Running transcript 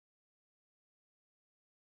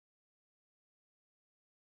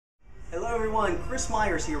Hello everyone, Chris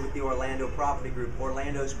Myers here with the Orlando Property Group,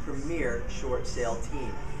 Orlando's premier short sale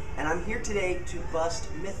team. And I'm here today to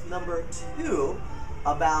bust myth number 2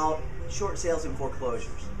 about short sales and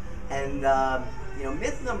foreclosures. And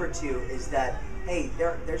myth number 2 is that, hey,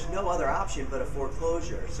 there's no other option but a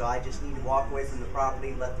foreclosure, so I just need to walk away from the property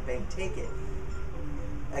and let the bank take it.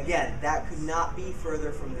 Again, that could not be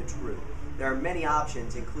further from the truth. There are many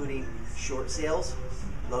options, including short sales,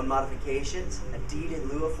 loan modifications, a deed in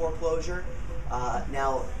lieu of foreclosure.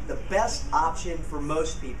 Now, the best option for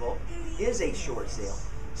most people is a short sale.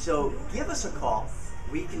 So give us a call.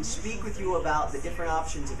 We can speak with you about the different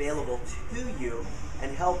options available to you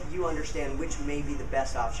and help you understand which may be the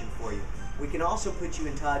best option for you. We can also put you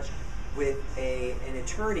in touch with an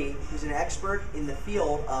attorney who's an expert in the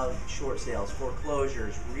field of short sales,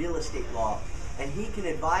 foreclosures, real estate law, and he can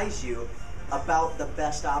advise you about the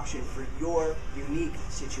best option for your unique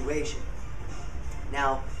situation.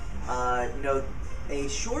 Now, a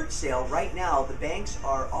short sale, right now, the banks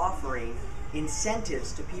are offering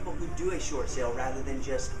incentives to people who do a short sale rather than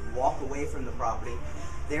just walk away from the property.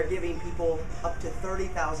 They're giving people up to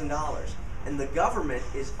 $30,000. And the government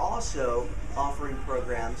is also offering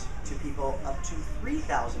programs to people up to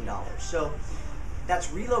 $3,000. So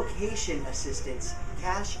that's relocation assistance,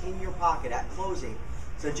 cash in your pocket at closing.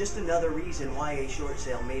 So just another reason why a short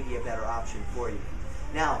sale may be a better option for you.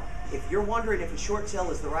 Now, if you're wondering if a short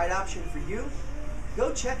sale is the right option for you,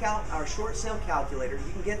 go check out our short sale calculator.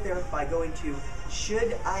 You can get there by going to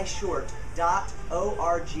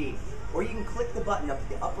shouldishort.org, or you can click the button up in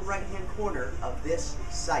the upper right hand corner of this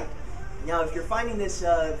site. Now, if you're finding this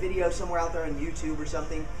video somewhere out there on YouTube or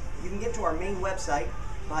something, you can get to our main website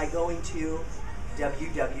by going to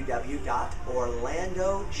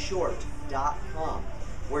www.orlandoshort.com,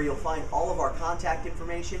 where you'll find all of our contact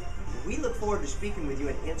information. We look forward to speaking with you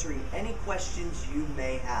and answering any questions you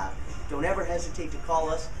may have. Don't ever hesitate to call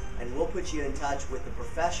us, and we'll put you in touch with the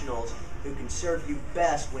professionals who can serve you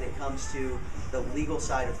best when it comes to the legal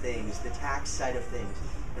side of things, the tax side of things.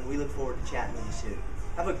 And we look forward to chatting with you soon.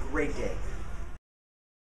 Have a great day.